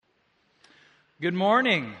Good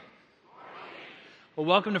morning. Well,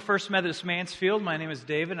 welcome to First Methodist Mansfield. My name is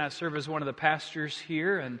David, and I serve as one of the pastors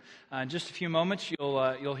here. And in just a few moments,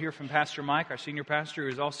 you'll hear from Pastor Mike, our senior pastor, who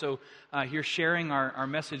is also here sharing our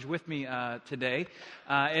message with me today.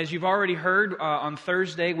 As you've already heard, on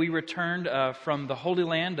Thursday, we returned from the Holy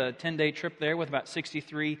Land, a 10-day trip there with about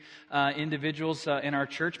 63 individuals in our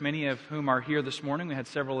church, many of whom are here this morning. We had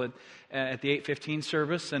several at the 8:15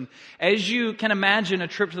 service. And as you can imagine, a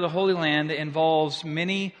trip to the Holy Land involves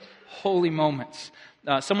many holy moments.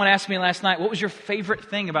 Someone asked me last night, what was your favorite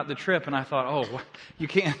thing about the trip? And I thought, you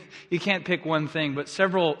can't pick one thing, but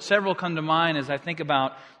several come to mind as I think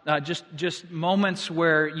about just moments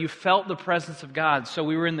where you felt the presence of God. So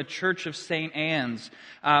we were in the Church of St. Anne's,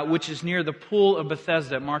 which is near the Pool of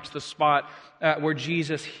Bethesda. It marks the spot where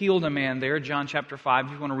Jesus healed a man there, John chapter 5,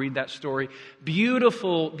 if you want to read that story.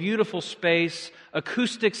 Beautiful, beautiful space.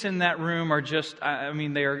 Acoustics in that room are just,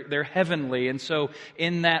 they're heavenly. And so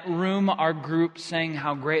in that room, our group sang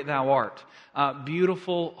How Great Thou Art.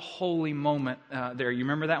 Beautiful, holy moment there. You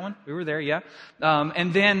remember that one? We were there, yeah.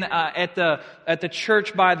 And then at the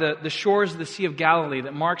church by the shores of the Sea of Galilee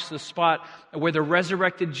that marks the spot where the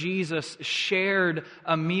resurrected Jesus shared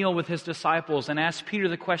a meal with his disciples and asked Peter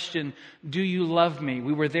the question, do you love me?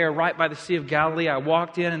 We were there right by the Sea of Galilee. I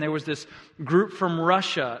walked in and there was this group from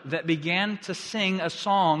Russia that began to sing a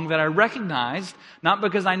song that I recognized, not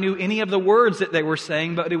because I knew any of the words that they were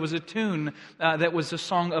saying, but it was a tune that was a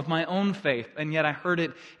song of my own faith. And yet I heard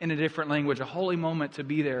it in a different language, a holy moment to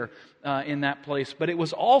be there in that place. But it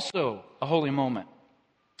was also a holy moment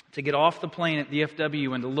to get off the plane at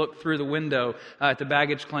DFW and to look through the window at the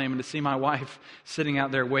baggage claim and to see my wife sitting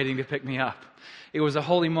out there waiting to pick me up. It was a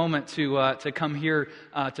holy moment to come here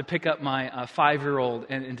to pick up my 5-year-old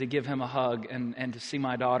and to give him a hug and to see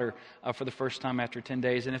my daughter for the first time after 10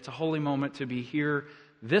 days. And it's a holy moment to be here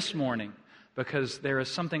this morning because there is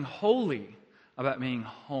something holy about being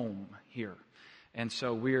home here. And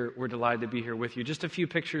so we're delighted to be here with you. Just a few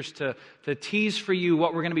pictures to tease for you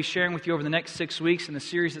what we're going to be sharing with you over the next 6 weeks in the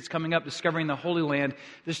series that's coming up, Discovering the Holy Land.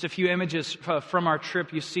 Just a few images from our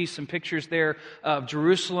trip. You see some pictures there of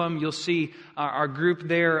Jerusalem. You'll see our group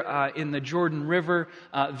there in the Jordan River.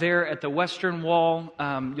 There at the Western Wall,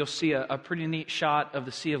 you'll see a pretty neat shot of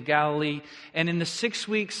the Sea of Galilee. And in the 6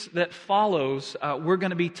 weeks that follows, we're going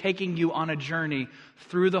to be taking you on a journey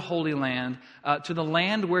through the Holy Land, to the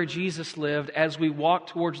land where Jesus lived as we walk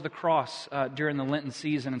towards the cross during the Lenten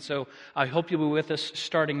season. And so I hope you'll be with us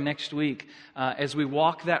starting next week as we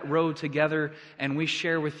walk that road together and we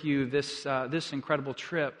share with you this incredible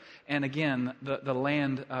trip and again, the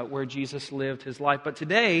land where Jesus lived his life. But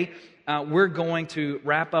today, we're going to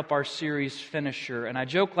wrap up our series, Finisher. And I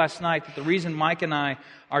joked last night that the reason Mike and I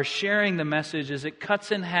are sharing the message is it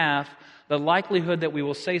cuts in half the likelihood that we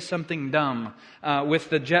will say something dumb with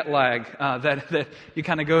the jet lag that you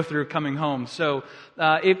kind of go through coming home. So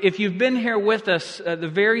if you've been here with us, the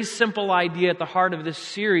very simple idea at the heart of this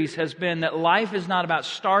series has been that life is not about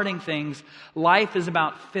starting things, life is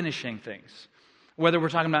about finishing things. Whether we're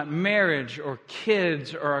talking about marriage or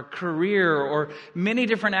kids or a career or many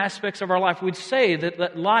different aspects of our life, we'd say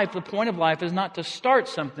that life, the point of life is not to start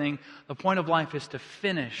something, the point of life is to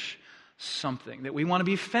finish something, that we want to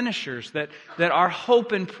be finishers, that our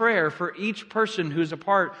hope and prayer for each person who's a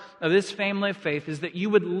part of this family of faith is that you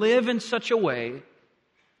would live in such a way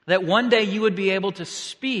that one day you would be able to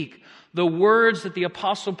speak the words that the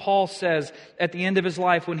Apostle Paul says at the end of his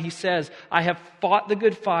life when he says, I have fought the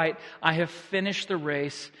good fight, I have finished the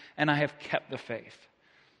race, and I have kept the faith.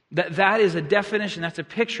 That is a definition, that's a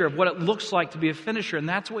picture of what it looks like to be a finisher. And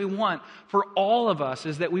that's what we want for all of us,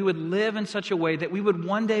 is that we would live in such a way that we would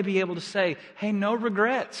one day be able to say, hey, no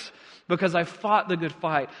regrets, because I fought the good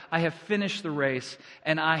fight, I have finished the race,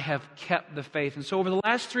 and I have kept the faith. And so over the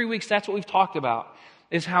last 3 weeks, that's what we've talked about,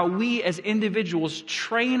 is how we as individuals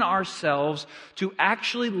train ourselves to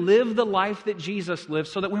actually live the life that Jesus lived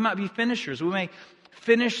so that we might be finishers. We may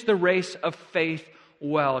finish the race of faith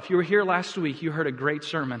well. If you were here last week, you heard a great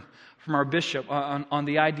sermon from our bishop on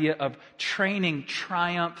the idea of training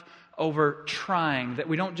triumph over trying, that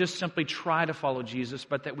we don't just simply try to follow Jesus,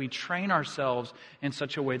 but that we train ourselves in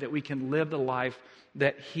such a way that we can live the life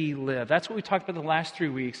that he lived. That's what we talked about the last 3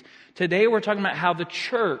 weeks. Today we're talking about how the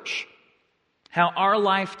church, how our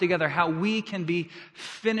life together, how we can be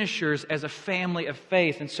finishers as a family of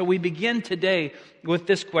faith. And so we begin today with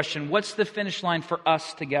this question: what's the finish line for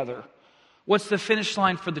us together? What's the finish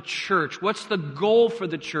line for the church? What's the goal for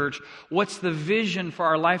the church? What's the vision for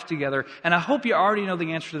our life together? And I hope you already know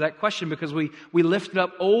the answer to that question because we lift it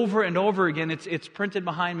up over and over again. It's printed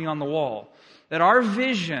behind me on the wall. That our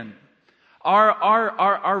vision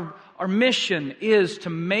Our mission is to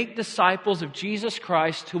make disciples of Jesus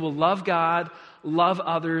Christ who will love God, love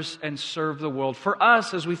others, and serve the world. For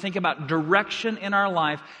us, as we think about direction in our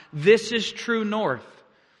life, this is true north.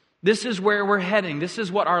 This is where we're heading. This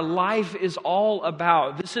is what our life is all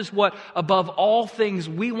about. This is what, above all things,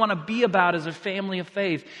 we want to be about as a family of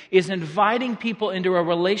faith, is inviting people into a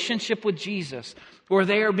relationship with Jesus where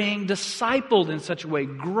they are being discipled in such a way,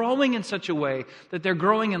 growing in such a way that they're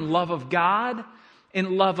growing in love of God,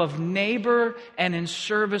 in love of neighbor, and in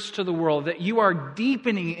service to the world. That you are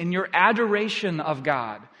deepening in your adoration of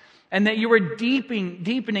God. And that you are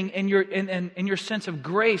deepening in your sense of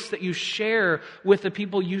grace that you share with the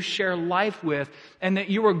people you share life with. And that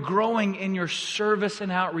you are growing in your service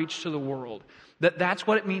and outreach to the world. That's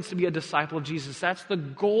what it means to be a disciple of Jesus. That's the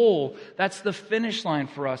goal. That's the finish line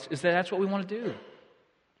for us, is that's what we want to do.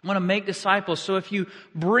 I want to make disciples. So if you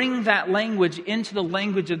bring that language into the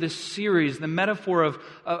language of this series, the metaphor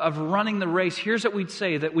of running the race, here's what we'd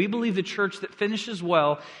say, that we believe the church that finishes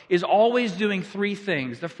well is always doing three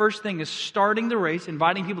things. The first thing is starting the race,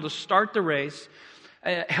 inviting people to start the race,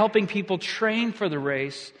 helping people train for the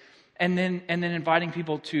race, and then inviting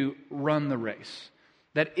people to run the race.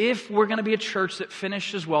 That if we're going to be a church that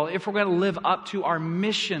finishes well, if we're going to live up to our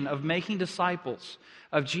mission of making disciples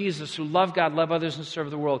of Jesus who love God, love others, and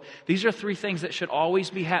serve the world, these are three things that should always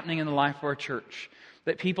be happening in the life of our church.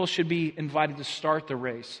 That people should be invited to start the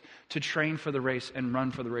race, to train for the race, and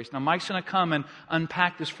run for the race. Now, Mike's going to come and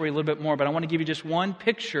unpack this for you a little bit more, but I want to give you just one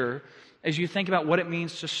picture as you think about what it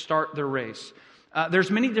means to start the race.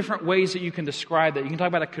 There's many different ways that you can describe that. You can talk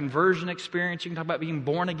about a conversion experience. You can talk about being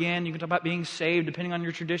born again. You can talk about being saved, depending on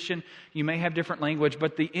your tradition. You may have different language,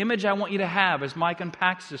 but the image I want you to have as Mike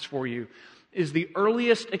unpacks this for you is the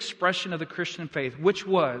earliest expression of the Christian faith, which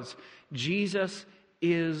was, Jesus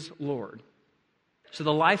is Lord. So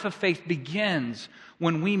the life of faith begins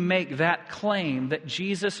when we make that claim that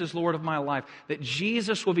Jesus is Lord of my life, that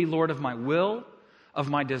Jesus will be Lord of my will, of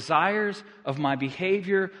my desires, of my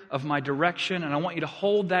behavior, of my direction. And I want you to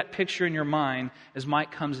hold that picture in your mind as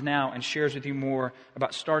Mike comes now and shares with you more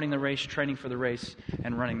about starting the race, training for the race,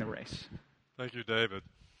 and running the race. Thank you, David.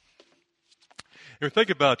 When we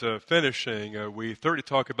think about finishing, we thoroughly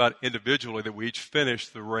talk about individually that we each finish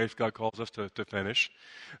the race God calls us to finish,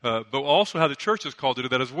 but also how the church is called to do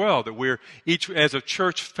that as well, that we're each as a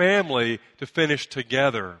church family to finish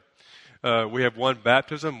together. We have one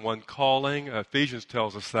baptism, one calling. Ephesians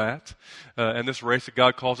tells us that. And this race that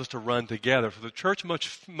God calls us to run together. So the church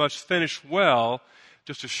must finish well,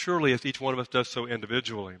 just as surely as each one of us does so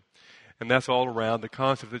individually. And that's all around the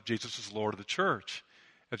concept that Jesus is Lord of the church,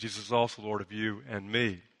 as Jesus is also Lord of you and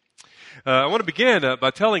me. I want to begin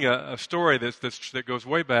by telling a story that goes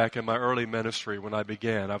way back in my early ministry when I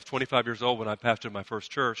began. I was 25 years old when I pastored my first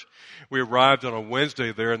church. We arrived on a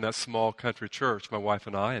Wednesday there in that small country church, my wife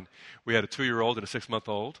and I, and we had a 2-year-old and a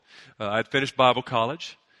 6-month-old. I had finished Bible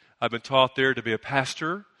college. I'd been taught there to be a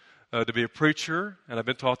pastor, to be a preacher, and I'd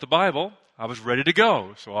been taught the Bible. I was ready to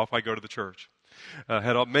go, so off I go to the church.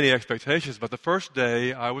 Had many expectations, but the first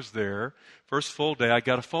day I was there, first full day, I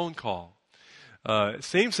got a phone call. It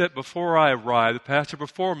seems that before I arrived, the pastor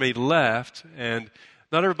before me left, and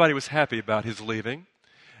not everybody was happy about his leaving.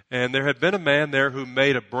 And there had been a man there who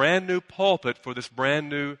made a brand new pulpit for this brand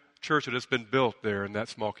new church that has been built there in that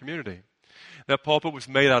small community. That pulpit was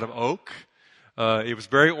made out of oak. It was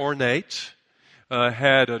very ornate.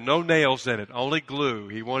 Had no nails in it, only glue.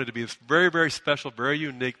 He wanted to be this very, very special, very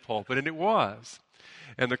unique pulpit, and it was.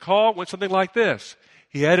 And the call went something like this.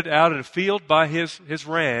 He had it out in a field by his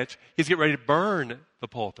ranch. He's getting ready to burn the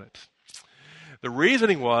pulpit. The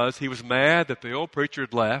reasoning was he was mad that the old preacher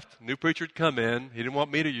had left. New preacher had come in. He didn't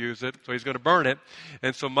want me to use it, so he's going to burn it.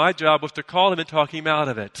 And so my job was to call him and talk him out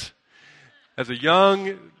of it. As a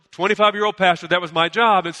young 25-year-old pastor, that was my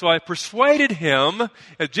job. And so I persuaded him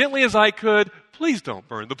as gently as I could, please don't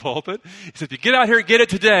burn the pulpit. He said, if you get out here and get it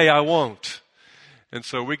today, I won't. And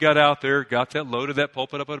so we got out there, loaded that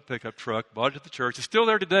pulpit up on a pickup truck, brought it to the church. It's still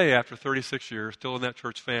there today after 36 years, still in that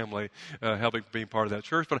church family, helping being part of that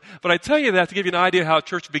church. But I tell you that to give you an idea how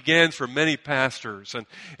church begins for many pastors.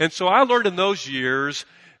 And so I learned in those years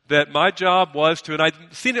that my job was to, and I'd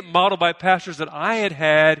seen it modeled by pastors that I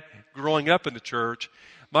had growing up in the church,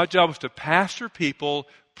 my job was to pastor people,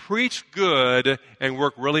 preach good, and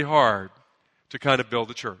work really hard to kind of build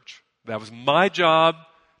the church. That was my job,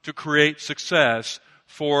 to create success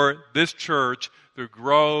for this church through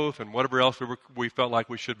growth and whatever else we felt like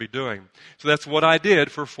we should be doing. So that's what I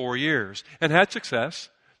did for 4 years and had success.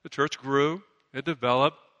 The church grew, it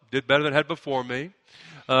developed, did better than it had before me,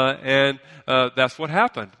 and that's what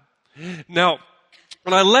happened. Now,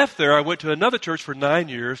 When I left there, I went to another church for 9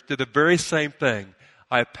 years, did the very same thing.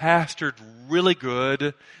 I pastored really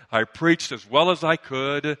good. I preached as well as I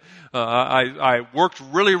could. I worked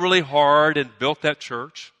really, really hard and built that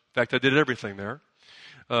church. In fact, I did everything there.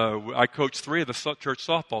 I coached 3 of the church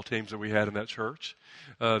softball teams that we had in that church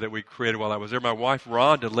that we created while I was there. My wife,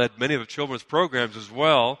 Rhonda, led many of the children's programs as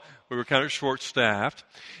well. We were kind of short-staffed.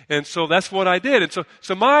 And so that's what I did. And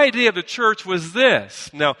so my idea of the church was this.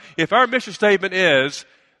 Now, if our mission statement is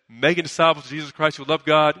making disciples of Jesus Christ who love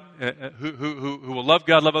God, who will love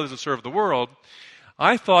God, love others, and serve the world,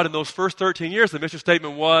 I thought in those first 13 years the mission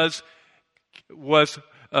statement was work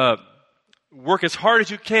as hard as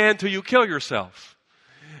you can till you kill yourself.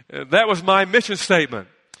 That was my mission statement.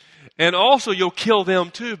 And also you'll kill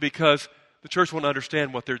them too, because the church won't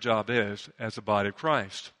understand what their job is as the body of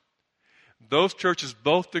Christ. Those churches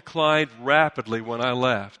both declined rapidly when I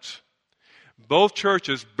left. Both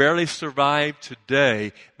churches barely survive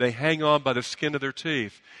today. They hang on by the skin of their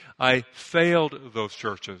teeth. I failed those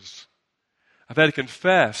churches. I've had to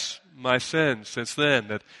confess my sins since then,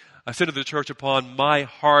 that I centered the church upon my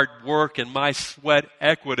hard work and my sweat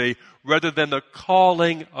equity rather than the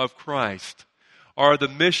calling of Christ or the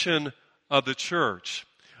mission of the church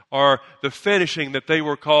or the finishing that they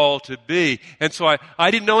were called to be. And so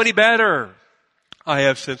I didn't know any better. I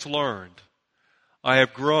have since learned. I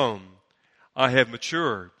have grown. I have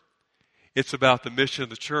matured. It's about the mission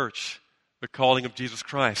of the church, the calling of Jesus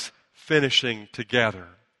Christ, finishing together.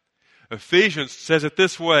 Ephesians says it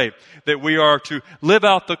this way, that we are to live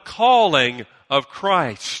out the calling of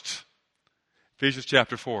Christ. Ephesians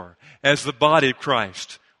chapter 4. As the body of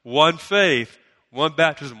Christ. One faith, one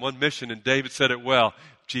baptism, one mission. And David said it well.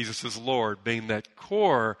 Jesus is Lord, being that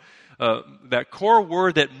core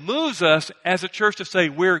word that moves us as a church to say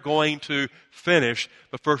we're going to finish,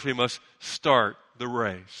 but first we must start the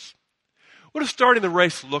race. What does starting the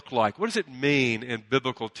race look like? What does it mean in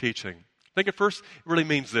biblical teaching? I think at first it really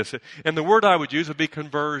means this. And the word I would use would be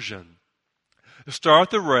conversion. To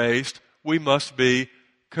start the race, we must be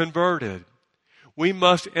converted. We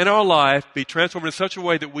must, in our life, be transformed in such a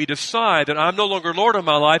way that we decide that I'm no longer Lord of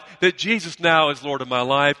my life, that Jesus now is Lord of my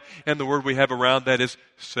life. And the word we have around that is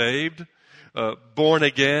saved, born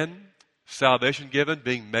again, salvation given,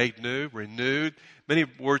 being made new, renewed. Many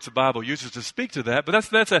words the Bible uses to speak to that, but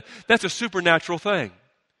that's a supernatural thing,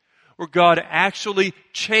 where God actually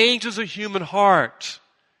changes a human heart.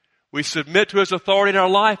 We submit to His authority in our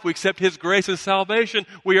life. We accept His grace and salvation.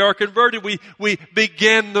 We are converted. We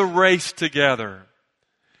begin the race together.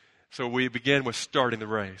 So we begin with starting the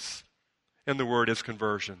race. And the word is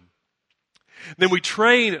conversion. Then we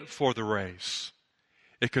train for the race.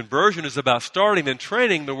 If conversion is about starting, then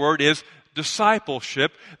training, the word is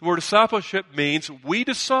discipleship. The word discipleship means we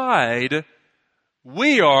decide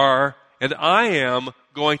we are and I am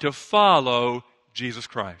going to follow Jesus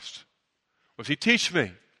Christ. What does He teach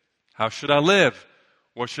me? How should I live?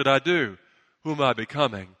 What should I do? Who am I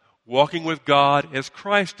becoming? Walking with God as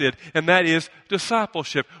Christ did. And that is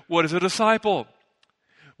discipleship. What is a disciple?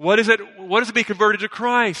 What is it to be converted to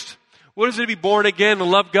Christ? What is it to be born again and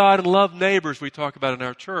love God and love neighbors, we talk about in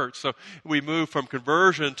our church? So we move from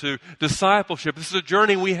conversion to discipleship. This is a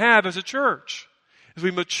journey we have as a church as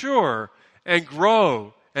we mature and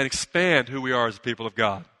grow and expand who we are as people of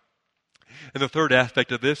God. And the third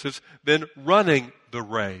aspect of this is then running the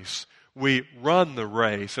race. We run the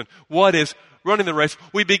race. And what is running the race?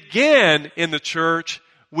 We begin in the church.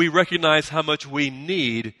 We recognize how much we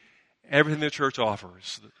need everything the church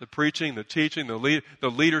offers. The preaching, the teaching, the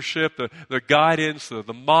leadership, the guidance, the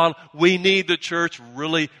model. We need the church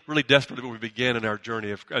really, really desperately when we begin in our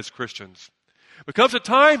journey as Christians. There comes a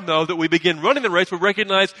time, though, that we begin running the race. We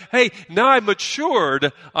recognize, hey, now I've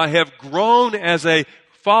matured. I have grown as a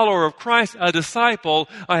follower of Christ, a disciple.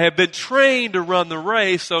 I have been trained to run the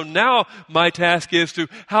race. So now my task is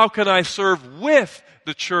how can I serve with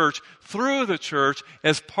the church, through the church,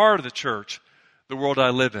 as part of the church, the world I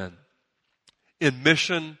live in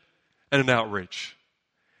mission and in outreach.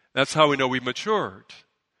 That's how we know we've matured.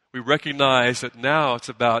 We recognize that now it's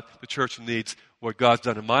about the church needs what God's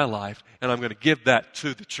done in my life, and I'm going to give that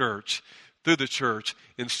to the church, through the church,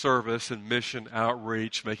 in service and mission,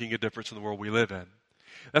 outreach, making a difference in the world we live in.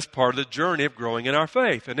 That's part of the journey of growing in our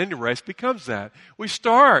faith. And any race becomes that. We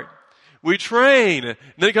start. We train. And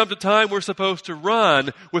then it comes a time we're supposed to run,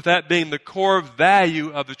 with that being the core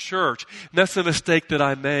value of the church. And that's the mistake that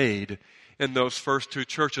I made in those first 2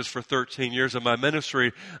 churches for 13 years of my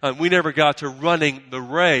ministry. We never got to running the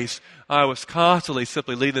race. I was constantly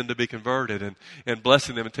simply leading them to be converted and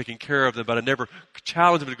blessing them and taking care of them, but I never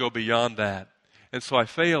challenged them to go beyond that. And so I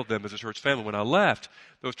failed them as a church family. When I left,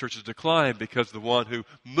 those churches declined because the one who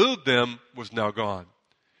moved them was now gone,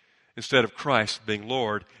 instead of Christ being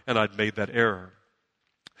Lord, and I'd made that error.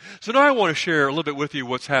 So now I want to share a little bit with you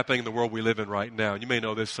what's happening in the world we live in right now. And you may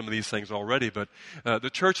know some of these things already, but the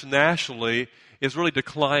church nationally is really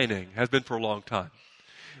declining, has been for a long time.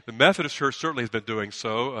 The Methodist Church certainly has been doing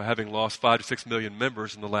so, having lost 5 to 6 million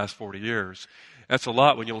members in the last 40 years. That's a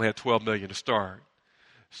lot when you only had 12 million to start.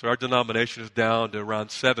 So our denomination is down to around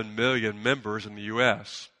 7 million members in the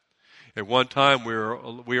U.S. At one time, we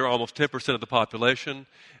were almost 10% of the population.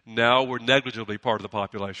 Now we're negligibly part of the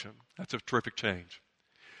population. That's a terrific change.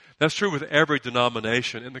 That's true with every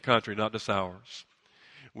denomination in the country, not just ours.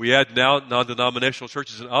 We add now non-denominational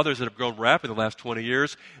churches and others that have grown rapidly in the last 20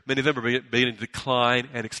 years. Many of them are beginning to decline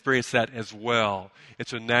and experience that as well.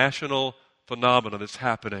 It's a national phenomenon that's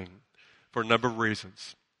happening for a number of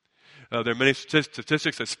reasons. There are many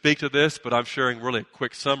statistics that speak to this, but I'm sharing really a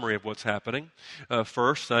quick summary of what's happening.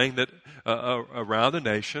 First, saying that around the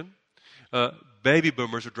nation, baby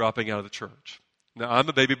boomers are dropping out of the church. Now, I'm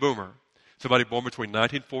a baby boomer. Somebody born between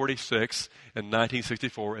 1946 and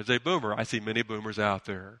 1964 is a boomer. I see many boomers out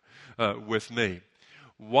there with me.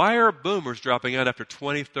 Why are boomers dropping out after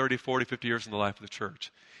 20, 30, 40, 50 years in the life of the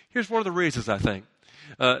church? Here's one of the reasons, I think,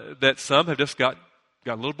 that some have just got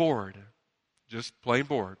a little bored, just plain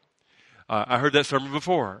bored. I heard that sermon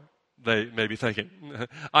before. They may be thinking,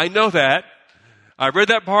 I know that. I read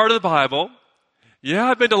that part of the Bible.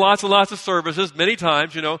 Yeah, I've been to lots and lots of services many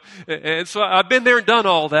times, and so I've been there and done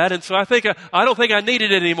all that, and so I don't think I need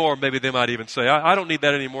it anymore. Maybe they might even say, I don't need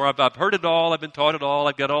that anymore. I've heard it all. I've been taught it all.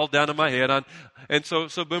 I've got it all down in my head. And so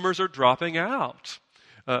boomers are dropping out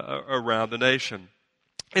around the nation.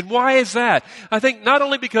 And why is that? I think not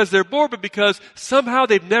only because they're bored, but because somehow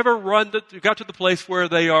they've never got to the place where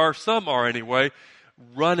they are, some are anyway,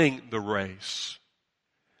 running the race.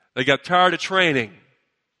 They got tired of training.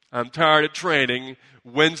 I'm tired of training.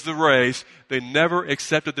 Wins the race. They never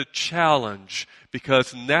accepted the challenge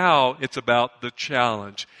because now it's about the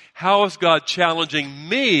challenge. How is God challenging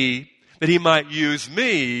me that He might use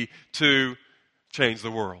me to change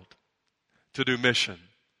the world, to do mission,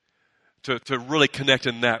 to really connect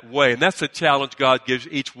in that way? And that's the challenge God gives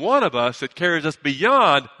each one of us that carries us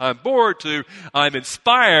beyond I'm bored to I'm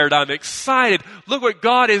inspired, I'm excited. Look what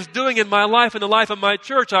God is doing in my life and the life of my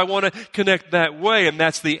church. I want to connect that way, and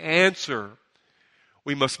that's the answer.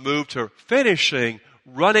 We must move to finishing,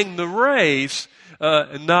 running the race,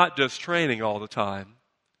 and not just training all the time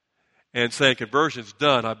and saying conversion's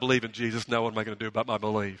done. I believe in Jesus. Now what am I going to do about my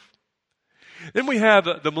belief? Then we have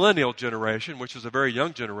the millennial generation, which is a very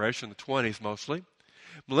young generation, the 20s mostly.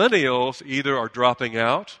 Millennials either are dropping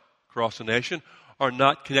out across the nation or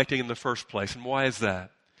not connecting in the first place. And why is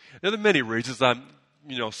that? There are many reasons. I'm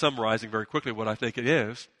summarizing very quickly what I think it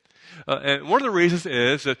is. And one of the reasons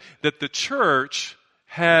is that the church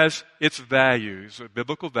has its values,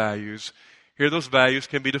 biblical values. Here those values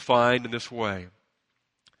can be defined in this way.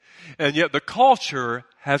 And yet the culture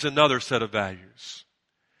has another set of values.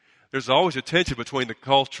 There's always a tension between the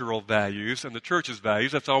cultural values and the church's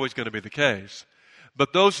values. That's always going to be the case.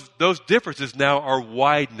 But those differences now are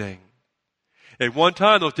widening. At one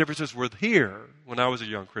time, those differences were here when I was a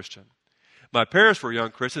young Christian. My parents were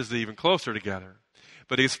young Christians, they're even closer together.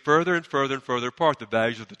 But it's further and further and further apart. The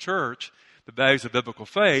values of the church, the values of biblical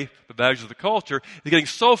faith, the values of the culture, is getting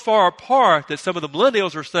so far apart that some of the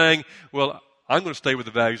millennials are saying, well, I'm going to stay with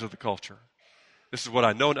the values of the culture. This is what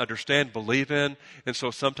I know and understand, believe in. And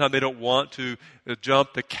so sometimes they don't want to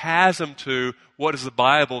jump the chasm to what does the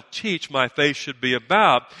Bible teach my faith should be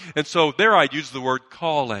about. And so there I use the word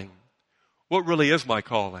calling. What really is my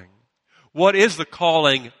calling? What is the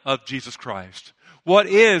calling of Jesus Christ? What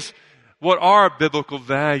are biblical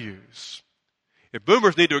values? If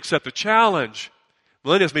boomers need to accept the challenge,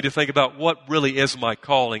 millennials need to think about what really is my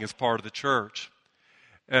calling as part of the church.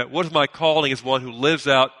 What is my calling as one who lives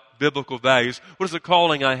out biblical values? What is the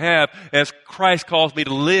calling I have as Christ calls me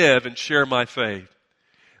to live and share my faith?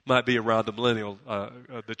 Might be around the millennial,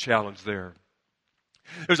 the challenge there.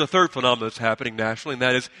 There's a third phenomenon that's happening nationally, and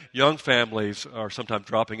that is young families are sometimes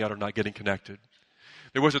dropping out or not getting connected.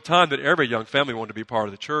 There was a time that every young family wanted to be part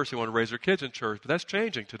of the church. They wanted to raise their kids in church, but that's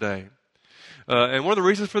changing today. And one of the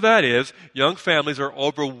reasons for that is young families are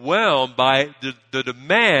overwhelmed by the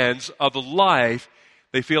demands of the life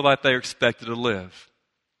they feel like they're expected to live.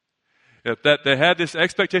 That they have this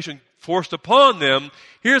expectation forced upon them.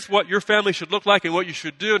 Here's what your family should look like and what you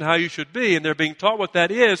should do and how you should be. And they're being taught what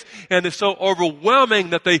that is. And it's so overwhelming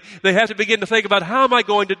that they have to begin to think about, how am I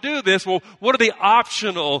going to do this? Well, what are the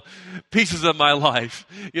optional pieces of my life?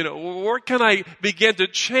 Where can I begin to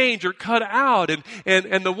change or cut out?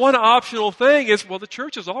 And the one optional thing is, well, the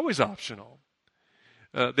church is always optional.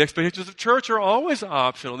 The expectations of church are always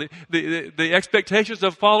optional. The expectations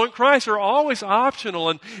of following Christ are always optional.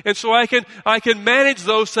 And so I can manage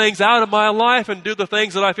those things out of my life and do the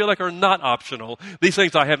things that I feel like are not optional. These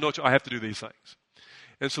things I have I have to do these things.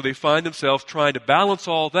 And so they find themselves trying to balance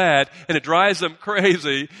all that, and it drives them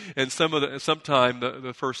crazy. And sometimes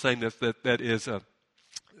the first thing that's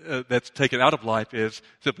taken out of life is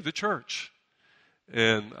simply the church.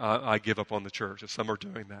 And I give up on the church, and some are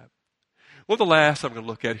doing that. Well, the last I'm going to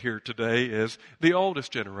look at here today is the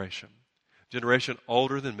oldest generation. Generation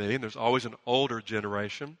older than me, and there's always an older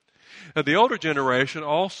generation. And the older generation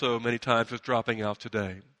also many times is dropping out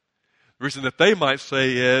today. The reason that they might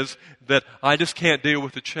say is that I just can't deal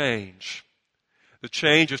with the change. The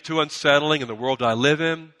change is too unsettling in the world I live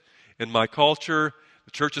in my culture.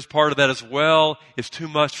 The church is part of that as well. It's too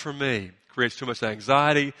much for me. It creates too much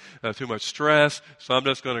anxiety, too much stress, so I'm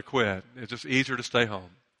just going to quit. It's just easier to stay home.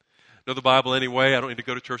 Know the Bible anyway. I don't need to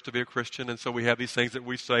go to church to be a Christian. And so we have these things that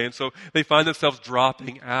we say. And so they find themselves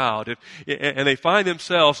dropping out. And they find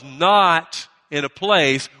themselves not in a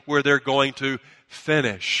place where they're going to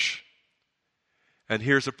finish. And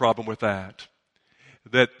here's the problem with that.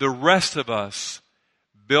 That the rest of us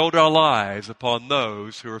build our lives upon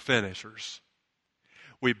those who are finishers.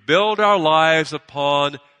 We build our lives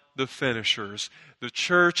upon the finishers. The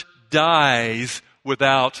church dies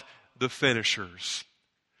without the finishers.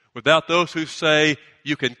 Without those who say,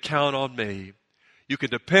 you can count on me. You can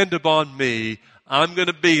depend upon me. I'm going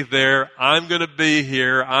to be there. I'm going to be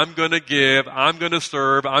here. I'm going to give. I'm going to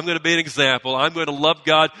serve. I'm going to be an example. I'm going to love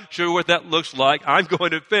God, show you what that looks like. I'm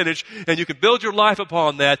going to finish. And you can build your life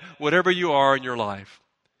upon that, whatever you are in your life.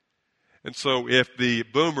 And so if the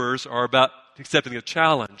boomers are about accepting a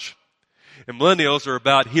challenge, and millennials are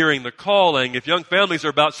about hearing the calling, if young families are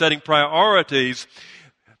about setting priorities,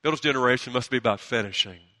 the oldest generation must be about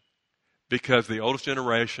finishing. Because the oldest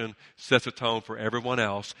generation sets a tone for everyone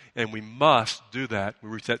else, and we must do that when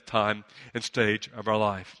we reach that time and stage of our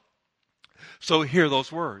life. So hear those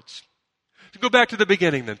words. So go back to the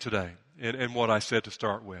beginning then today, and what I said to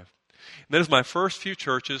start with. And that is my first two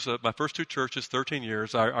churches, 13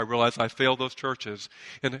 years, I realized I failed those churches,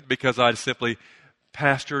 and because I simply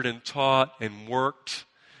pastored and taught and worked,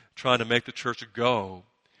 trying to make the church go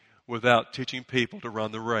without teaching people to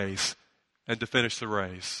run the race and to finish the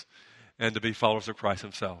race, and to be followers of Christ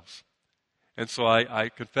themselves. And so I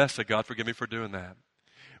confess to God, forgive me for doing that.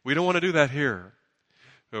 We don't want to do that here.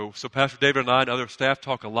 So Pastor David and I and other staff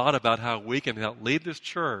talk a lot about how we can help lead this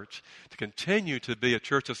church to continue to be a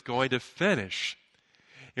church that's going to finish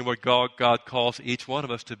in what God calls each one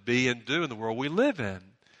of us to be and do in the world we live in.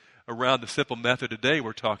 Around the simple method today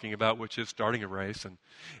we're talking about, which is starting a race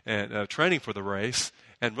and training for the race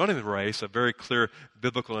and running the race, a very clear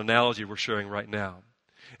biblical analogy we're showing right now.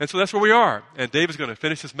 And so that's where we are. And David's going to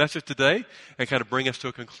finish his message today and kind of bring us to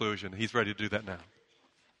a conclusion. He's ready to do that now.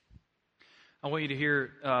 I want you to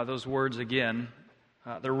hear those words again.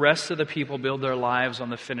 The rest of the people build their lives on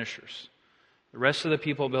the finishers. The rest of the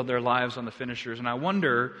people build their lives on the finishers. And I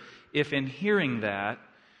wonder if in hearing that,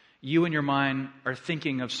 you in your mind are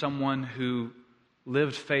thinking of someone who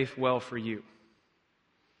lived faith well for you.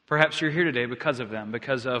 Perhaps you're here today because of them,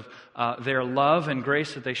 because of their love and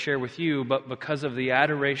grace that they share with you, but because of the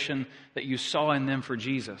adoration that you saw in them for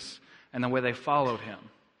Jesus and the way they followed Him.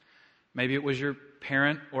 Maybe it was your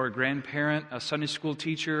parent or a grandparent, a Sunday school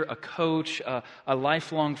teacher, a coach, a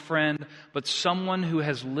lifelong friend, but someone who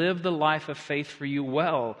has lived the life of faith for you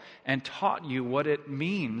well and taught you what it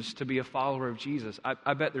means to be a follower of Jesus.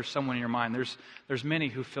 I bet there's someone in your mind. There's many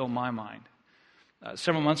who fill my mind.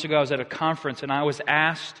 Several months ago, I was at a conference, and I was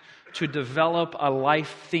asked to develop a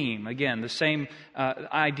life theme. Again, the same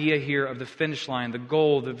idea here of the finish line, the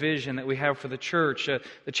goal, the vision that we have for the church.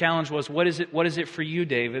 The challenge was, what is it for you,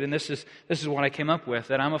 David? And this is what I came up with,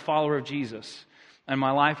 that I'm a follower of Jesus, and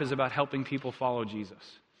my life is about helping people follow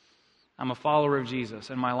Jesus. I'm a follower of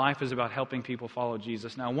Jesus, and my life is about helping people follow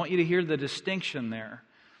Jesus. Now, I want you to hear the distinction there,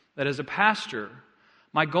 that as a pastor,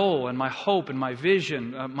 my goal and my hope and my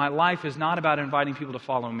vision, my life is not about inviting people to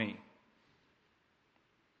follow me.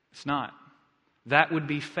 It's not. That would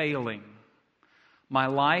be failing. My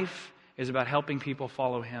life is about helping people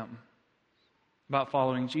follow Him, about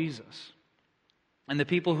following Jesus. And the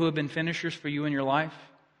people who have been finishers for you in your life,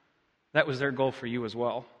 that was their goal for you as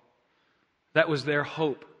well. That was their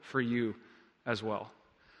hope for you as well.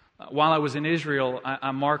 While I was in Israel,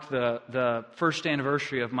 I marked the first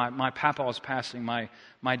anniversary of my papa's passing,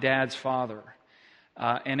 my dad's father.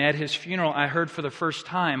 And at his funeral, I heard for the first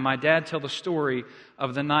time my dad tell the story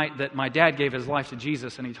of the night that my dad gave his life to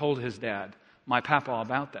Jesus, and he told his dad, my papa,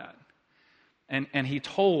 about that. And he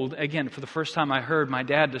told, again, for the first time I heard my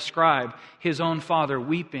dad describe his own father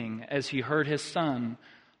weeping as he heard his son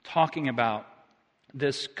talking about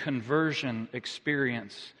this conversion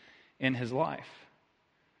experience in his life.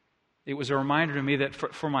 It was a reminder to me that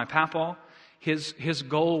for my papa, his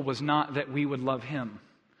goal was not that we would love him,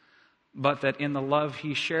 but that in the love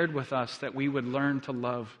he shared with us, that we would learn to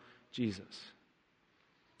love Jesus.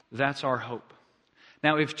 That's our hope.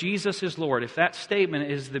 Now, if Jesus is Lord, if that statement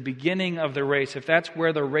is the beginning of the race, if that's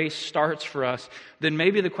where the race starts for us, then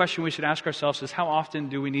maybe the question we should ask ourselves is, how often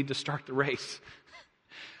do we need to start the race?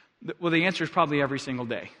 Well, the answer is probably every single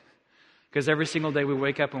day. Because every single day we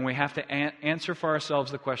wake up and we have to answer for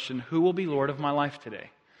ourselves the question, who will be Lord of my life today?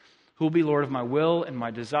 Who will be Lord of my will and my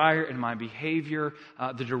desire and my behavior,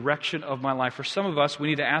 the direction of my life? For some of us, we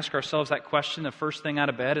need to ask ourselves that question the first thing out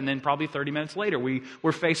of bed, and then probably 30 minutes later,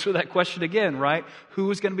 we're faced with that question again, right? Who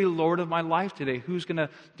is going to be Lord of my life today? Who's going to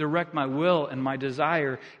direct my will and my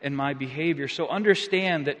desire and my behavior? So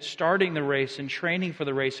understand that starting the race and training for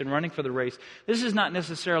the race and running for the race, this is not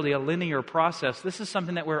necessarily a linear process. This is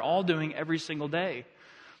something that we're all doing every single day.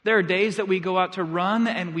 There are days that we go out to run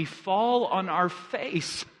and we fall on our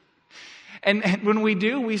face. And when we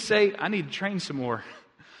do, we say, I need to train some more.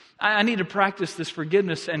 I need to practice this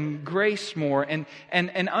forgiveness and grace more. And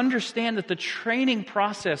understand that the training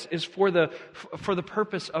process is for the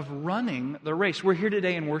purpose of running the race. We're here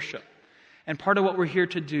today in worship. And part of what we're here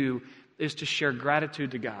to do is to share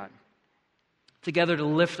gratitude to God. Together to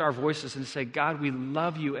lift our voices and say, God, we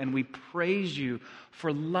love you and we praise you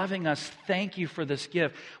for loving us. Thank you for this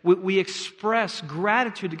gift. We express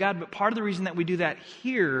gratitude to God, but part of the reason that we do that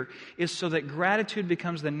here is so that gratitude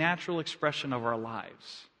becomes the natural expression of our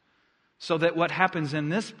lives. So that what happens in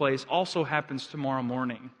this place also happens tomorrow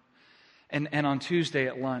morning and on Tuesday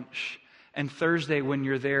at lunch. And Thursday when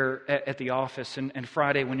you're there at the office, and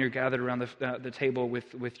Friday when you're gathered around the table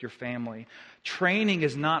with your family. Training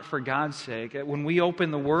is not for God's sake. When we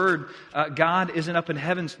open the Word, God isn't up in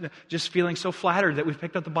heaven just feeling so flattered that we've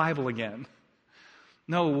picked up the Bible again.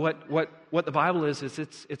 No, what the Bible is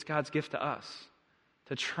it's God's gift to us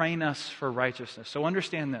to train us for righteousness. So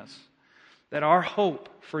understand this, that our hope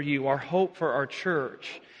for you, our hope for our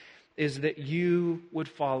church, is that you would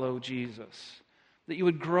follow Jesus. That you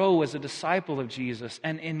would grow as a disciple of Jesus,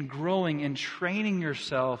 and in growing and training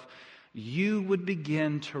yourself, you would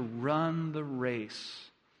begin to run the race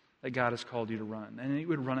that God has called you to run, and you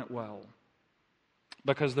would run it well.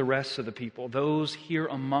 Because the rest of the people, those here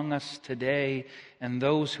among us today and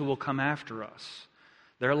those who will come after us,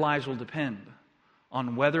 their lives will depend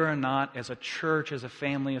on whether or not as a church, as a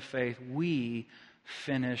family of faith, we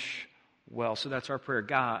finish well. So that's our prayer.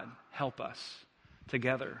 God, help us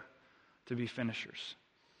together to be finishers.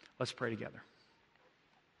 Let's pray together.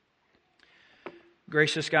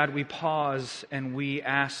 Gracious God, we pause and we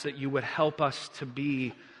ask that you would help us to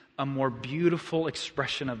be a more beautiful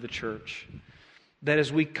expression of the church. That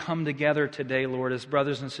as we come together today, Lord, as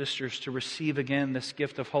brothers and sisters, to receive again this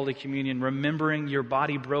gift of Holy Communion, remembering your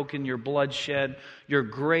body broken, your blood shed, your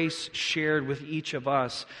grace shared with each of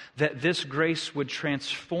us, that this grace would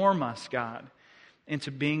transform us, God,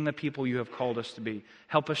 into being the people you have called us to be.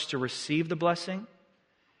 Help us to receive the blessing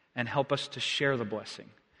and help us to share the blessing.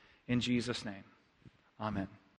 In Jesus' name, amen.